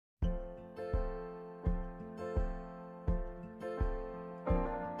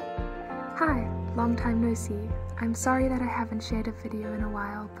Hi, long time no see. I'm sorry that I haven't shared a video in a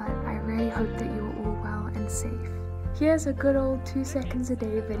while, but I really hope that you are all well and safe. Here's a good old 2 seconds a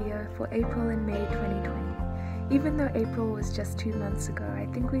day video for April and May 2020. Even though April was just 2 months ago, I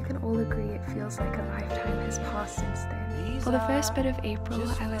think we can all agree it feels like a lifetime has passed since then. For the first bit of April,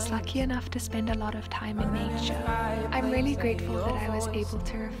 I was lucky enough to spend a lot of time in nature. I'm really grateful that I was able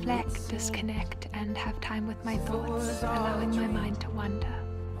to reflect, disconnect, and have time with my thoughts, allowing my mind to wander.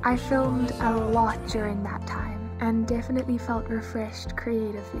 I filmed a lot during that time and definitely felt refreshed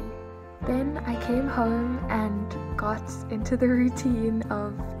creatively. Then I came home and got into the routine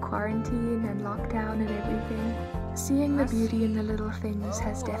of quarantine and lockdown and everything. Seeing the beauty in the little things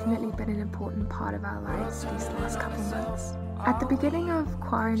has definitely been an important part of our lives these last couple months. At the beginning of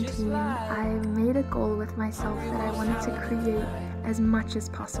quarantine, I made a goal with myself that I wanted to create as much as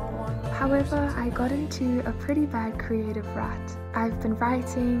possible. However, I got into a pretty bad creative rut. I've been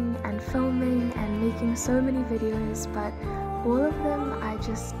writing and filming and making so many videos, but all of them I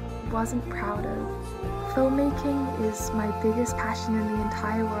just wasn't proud of. Filmmaking is my biggest passion in the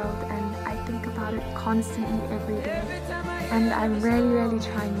entire world, and I think about it constantly every day. And I'm really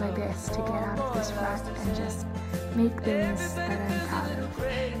trying my best to get out of this rut and just make things that I'm proud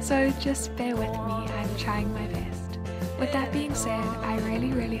of. So just bear with me, I'm trying my best. With that being said, I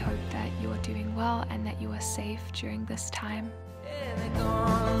really hope that you are doing well and that you are safe during this time.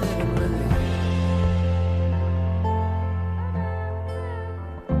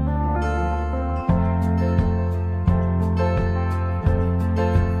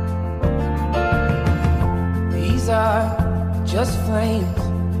 These are just flames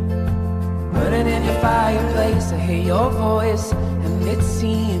burning in your fireplace. I hear your voice and it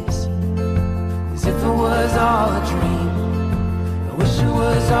seems as if it was all a dream. I wish it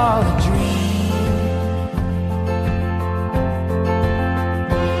was all a dream.